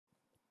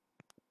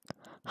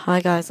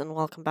Hi guys, and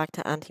welcome back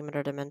to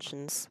Antimatter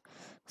Dimensions.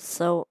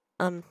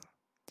 In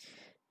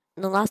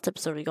the last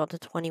episode we got to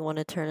 21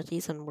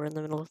 eternities and we're in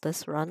the middle of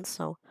this run,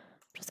 so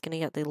I'm just gonna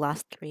get the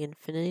last 3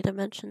 infinity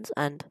dimensions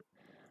and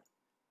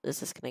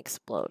this is gonna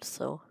explode.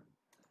 So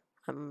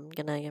I'm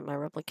gonna get my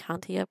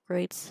replicanti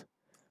upgrades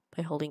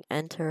by holding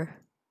enter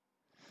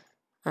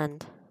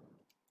and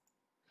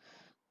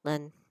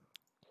then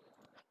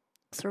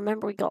so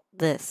remember we got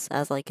this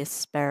as like a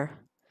spare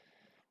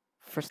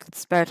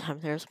time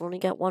theorems. We're gonna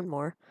get one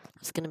more.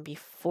 That's gonna be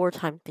 4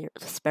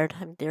 spare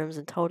time theorems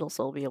in total,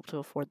 so we'll be able to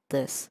afford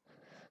this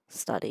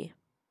study.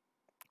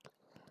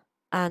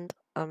 And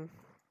then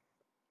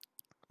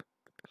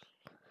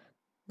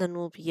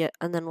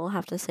we'll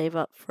have to save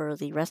up for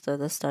the rest of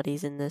the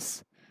studies in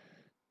this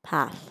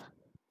path.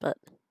 But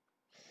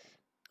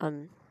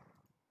yeah,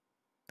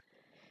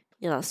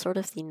 that's sort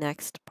of the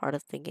next part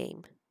of the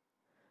game.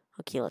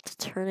 Okay, let's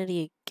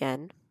eternity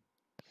again.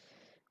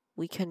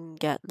 We can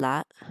get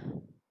that.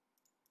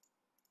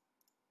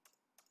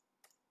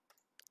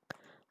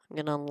 I'm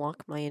gonna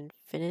unlock my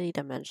infinity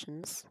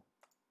dimensions.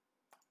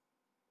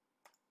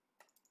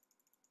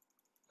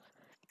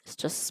 It's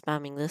just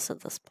spamming this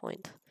at this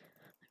point.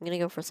 I'm gonna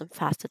go for some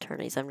fast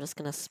eternities. I'm just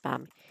gonna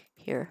spam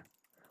here.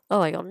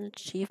 Oh, I got an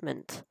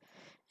achievement.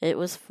 It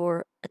was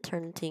for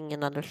eternitying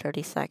in under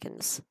 30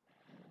 seconds.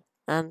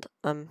 And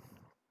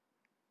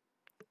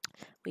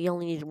we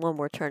only need one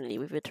more eternity.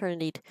 We've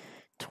eternityed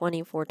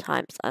 24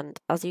 times, and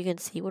as you can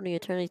see, when we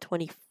eternity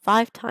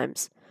 25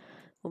 times,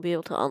 we'll be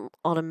able to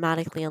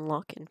automatically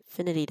unlock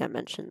infinity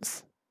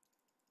dimensions.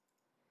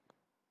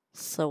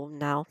 So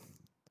now,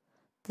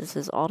 this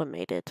is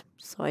automated,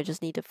 so I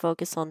just need to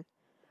focus on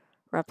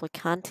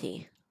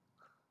replicanti.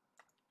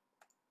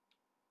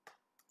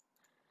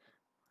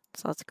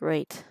 So that's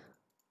great.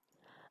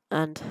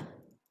 And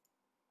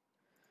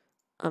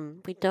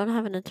we don't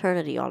have an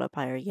eternity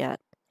autopilot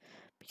yet,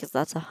 because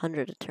that's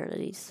 100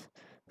 eternities,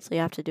 so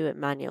you have to do it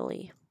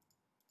manually.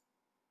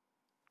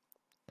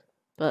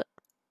 But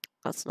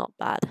that's not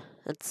bad.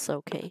 It's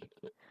okay.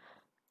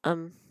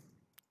 I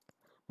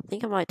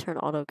think I might turn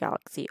Auto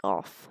Galaxy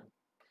off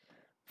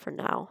for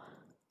now.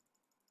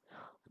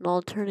 An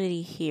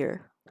alternity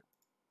here.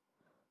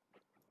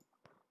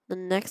 The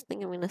next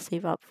thing I'm going to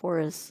save up for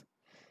is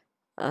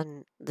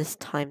this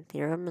time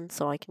theorem, and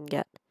so I can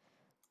get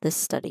this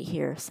study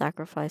here.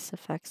 Sacrifice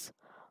affects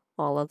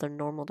all other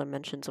normal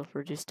dimensions with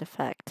reduced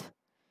effect.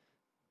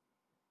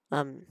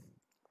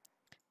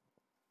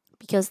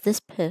 Because this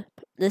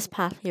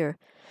path here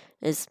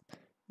is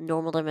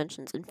normal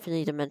dimensions,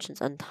 infinity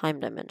dimensions, and time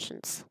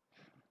dimensions.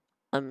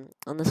 And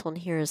this one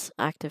here is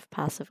active,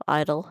 passive,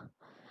 idle,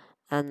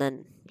 and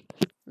then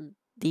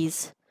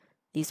these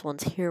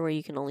ones here where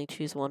you can only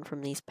choose one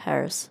from these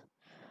pairs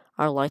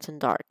are light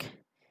and dark.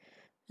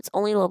 It's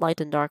only the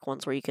light and dark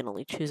ones where you can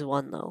only choose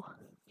one though.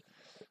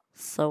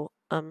 So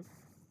I'm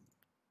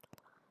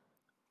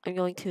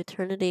going to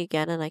eternity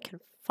again, and I can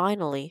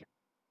finally.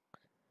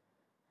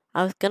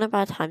 I was gonna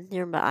buy time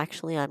theorem, but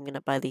actually I'm gonna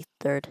buy the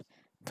third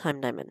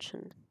time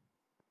dimension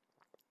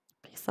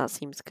because that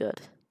seems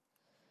good.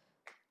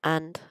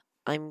 And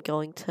I'm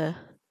going to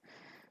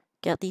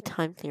get the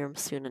time theorem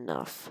soon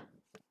enough.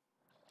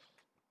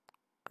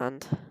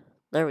 And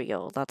there we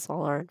go. That's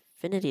all our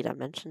infinity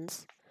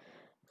dimensions.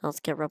 Now let's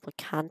get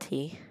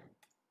replicanti.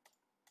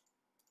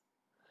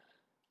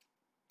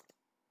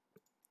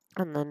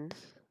 And then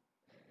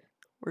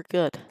we're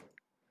good.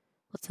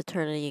 Let's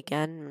eternity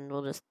again, and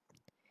we'll just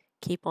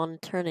keep on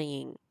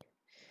eternitying.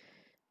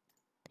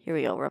 Here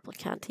we go,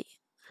 replicanti.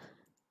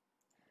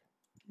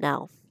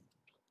 Now,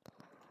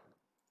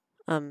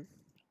 we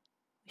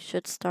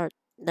should start.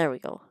 There we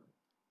go.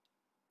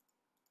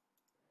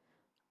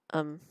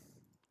 We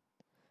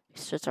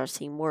should start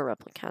seeing more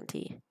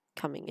replicanti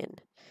coming in.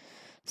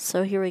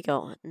 So here we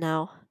go.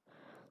 Now,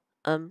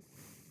 one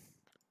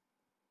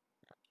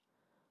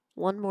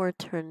or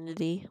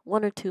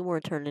two more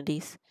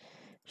eternities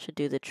should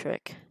do the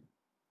trick.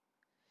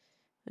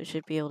 We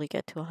should be able to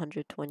get to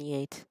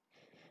 128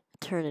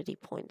 eternity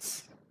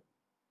points.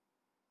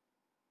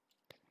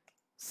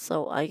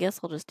 So I guess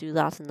I'll just do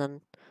that, and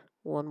then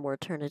one more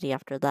eternity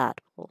after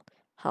that will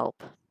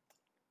help.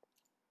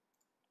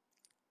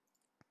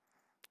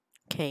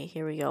 Okay,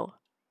 here we go.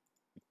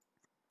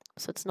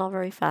 So it's not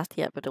very fast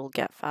yet, but it will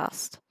get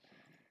fast.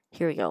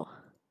 Here we go.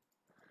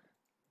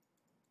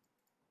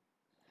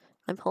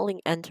 I'm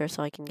holding enter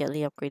so I can get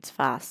the upgrades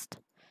fast.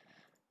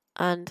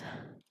 And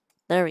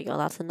there we go,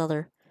 that's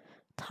another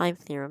time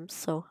theorem,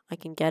 so I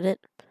can get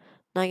it.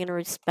 Now I'm going to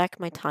respec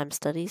my time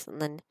studies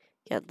and then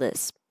get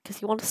this,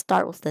 because you want to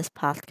start with this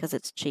path because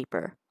it's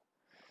cheaper.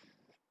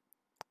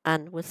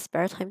 And with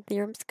spare time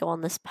theorems, go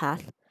on this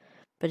path,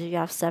 but if you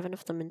have 7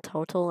 of them in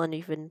total, and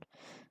even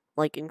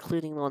like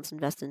including the ones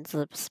invested into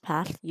this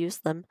path, use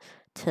them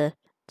to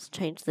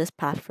change this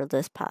path for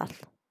this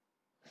path,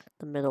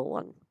 the middle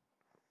one.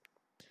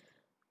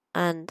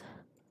 And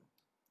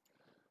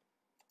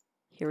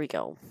here we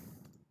go.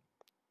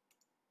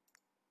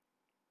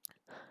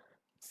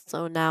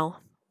 So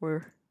now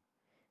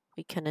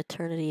we can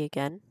eternity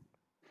again.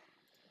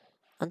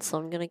 And so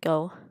I'm gonna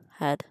go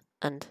ahead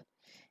and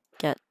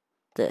get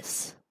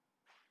this.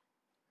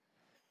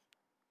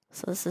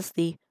 So this is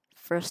the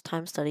first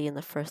time study in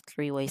the first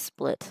three-way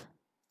split.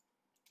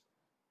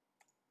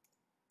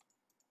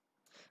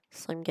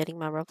 So I'm getting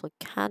my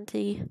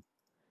replicante,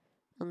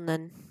 and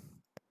then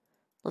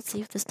let's see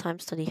if this time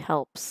study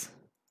helps.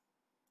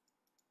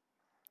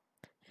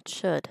 It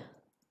should.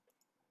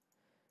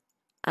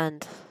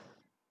 And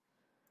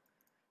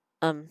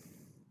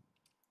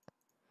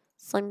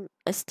so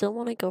I still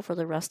want to go for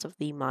the rest of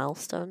the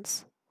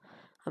milestones.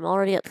 I'm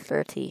already at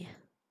 30.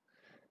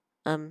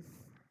 I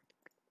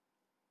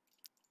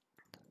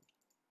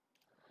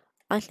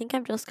think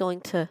I'm just going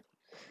to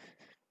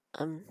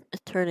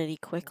eternity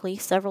quickly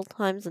several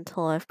times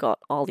until I've got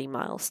all the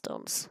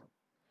milestones.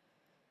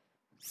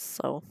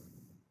 So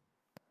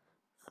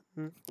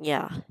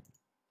yeah.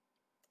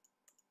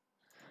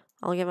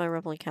 I'll get my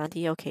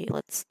replicante. Okay,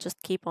 let's just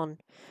keep on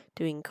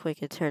doing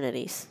quick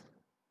eternities.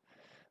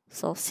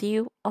 So I'll see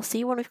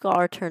you when we've got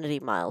our eternity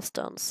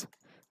milestones.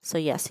 So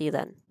yeah, see you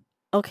then.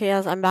 Okay,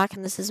 guys, I'm back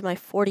and this is my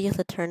 40th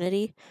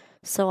eternity.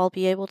 So I'll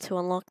be able to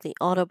unlock the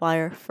auto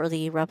buyer for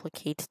the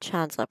replicate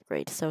chance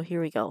upgrade. So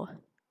here we go.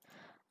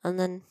 And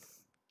then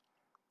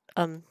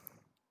the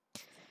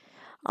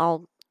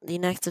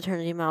next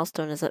eternity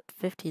milestone is at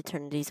 50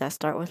 eternities. I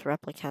start with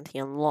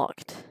replicante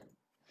unlocked.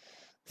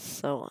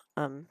 So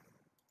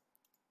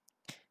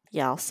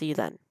yeah, I'll see you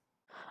then.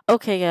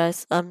 Okay,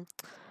 guys, I'm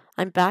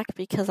back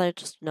because I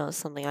just noticed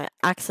something. I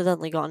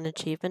accidentally got an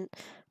achievement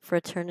for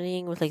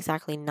eternitying with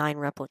exactly 9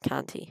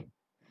 replicanti.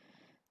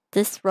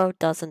 This row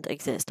doesn't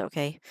exist,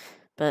 okay?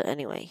 But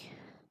anyway,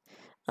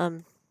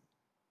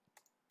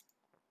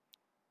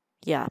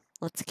 yeah,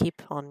 let's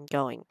keep on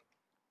going.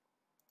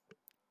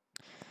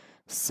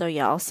 So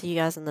yeah, I'll see you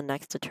guys in the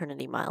next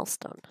eternity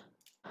milestone.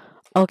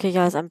 Okay,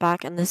 guys, I'm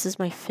back, and this is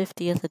my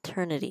 50th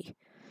eternity.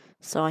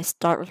 So I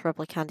start with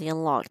replicanti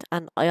unlocked,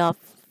 and I have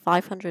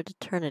 500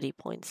 eternity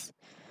points.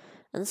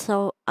 And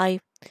so I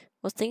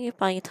was thinking of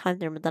buying a time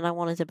theorem, but then I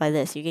wanted to buy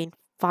this. You gain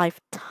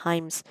 5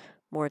 times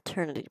more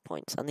eternity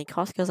points, and the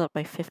cost goes up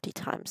by 50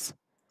 times.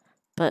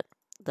 But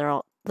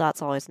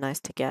that's always nice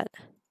to get.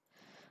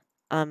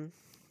 So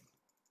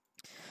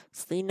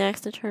the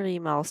next eternity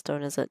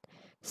milestone is at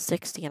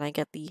 60, and I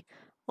get the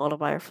auto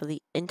buyer for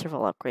the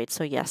interval upgrade.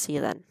 So yeah, see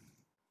you then.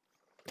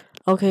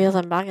 Okay, guys,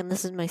 I'm back, and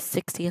this is my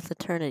 60th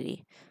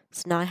eternity.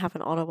 So now I have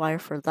an auto buyer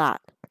for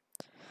that.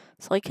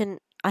 So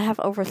I have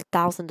over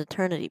 1,000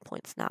 eternity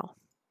points now.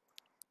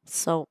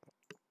 So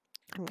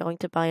I'm going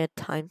to buy a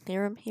time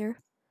theorem here.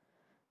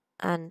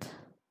 And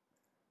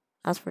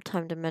as for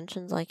time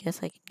dimensions, I guess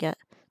I can get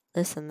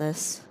this and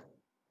this.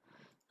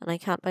 And I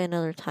can't buy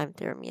another time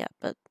theorem yet,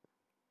 but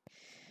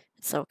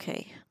it's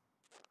okay.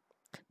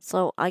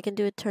 So I can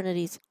do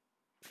eternities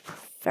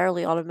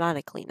fairly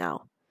automatically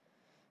now.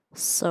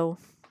 So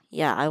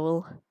yeah, I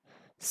will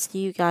see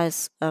you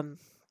guys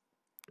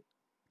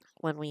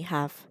when we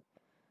have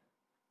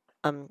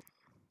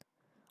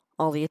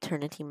all the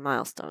eternity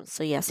milestones.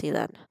 So yeah, see you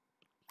then.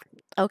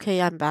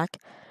 Okay, I'm back.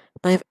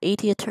 I have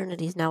 80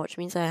 eternities now, which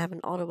means I have an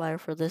auto buyer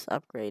for this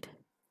upgrade.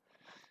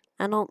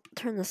 And I'll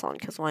turn this on,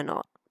 because why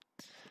not?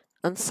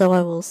 And so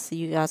I will see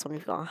you guys when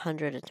we've got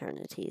 100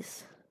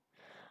 eternities.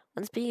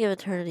 And speaking of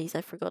eternities,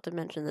 I forgot to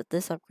mention that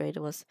this upgrade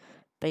was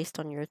based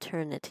on your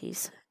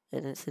eternities,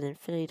 and it's an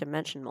infinity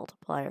dimension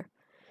multiplier.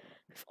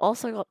 We've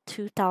also got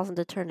 2,000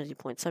 eternity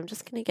points, so I'm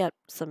just going to get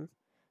some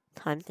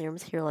time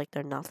theorems here like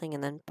they're nothing,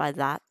 and then buy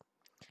that,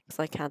 because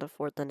I can't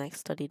afford the next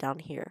study down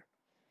here.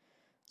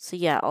 So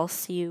yeah, I'll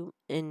see you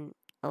in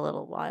a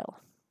little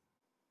while.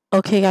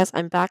 Okay guys,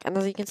 I'm back, and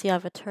as you can see, I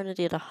have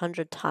eternity at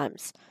 100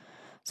 times.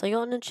 So I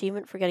got an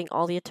achievement for getting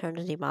all the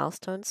eternity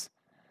milestones.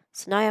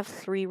 So now I have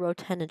 3 row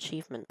 10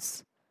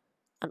 achievements.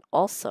 And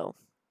also,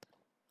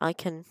 I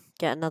can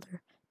get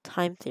another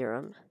time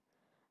theorem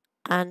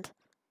and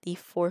the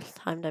 4th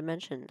time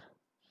dimension.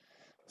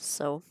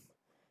 So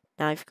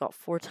now I've got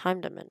 4 time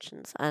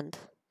dimensions, and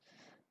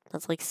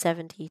that's like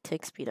 70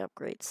 tick speed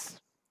upgrades.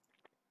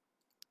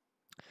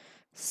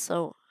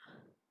 So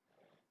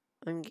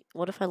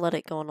what if I let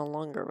it go on a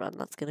longer run?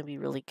 That's going to be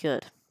really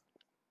good.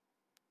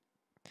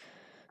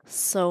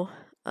 So,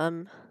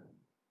 I'm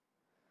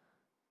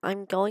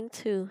going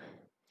to...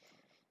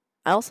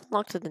 I also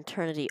unlocked an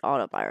eternity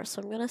auto buyer,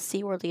 so I'm going to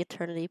see where the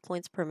eternity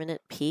points per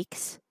minute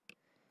peaks.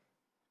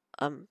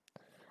 And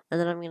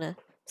then I'm going to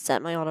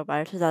set my auto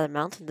buyer to that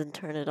amount and then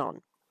turn it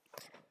on.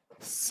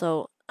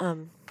 So,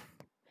 we're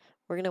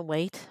going to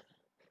wait.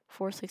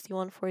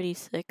 461,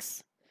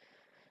 486.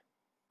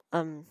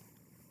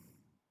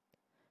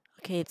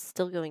 Okay, it's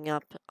still going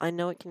up. I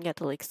know it can get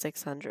to like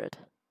 600.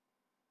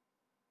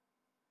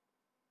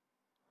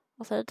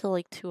 I'll set it to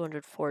like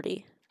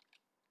 240.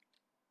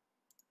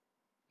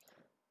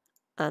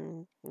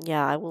 And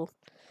yeah, I will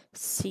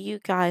see you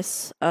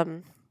guys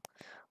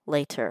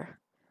later.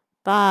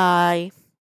 Bye.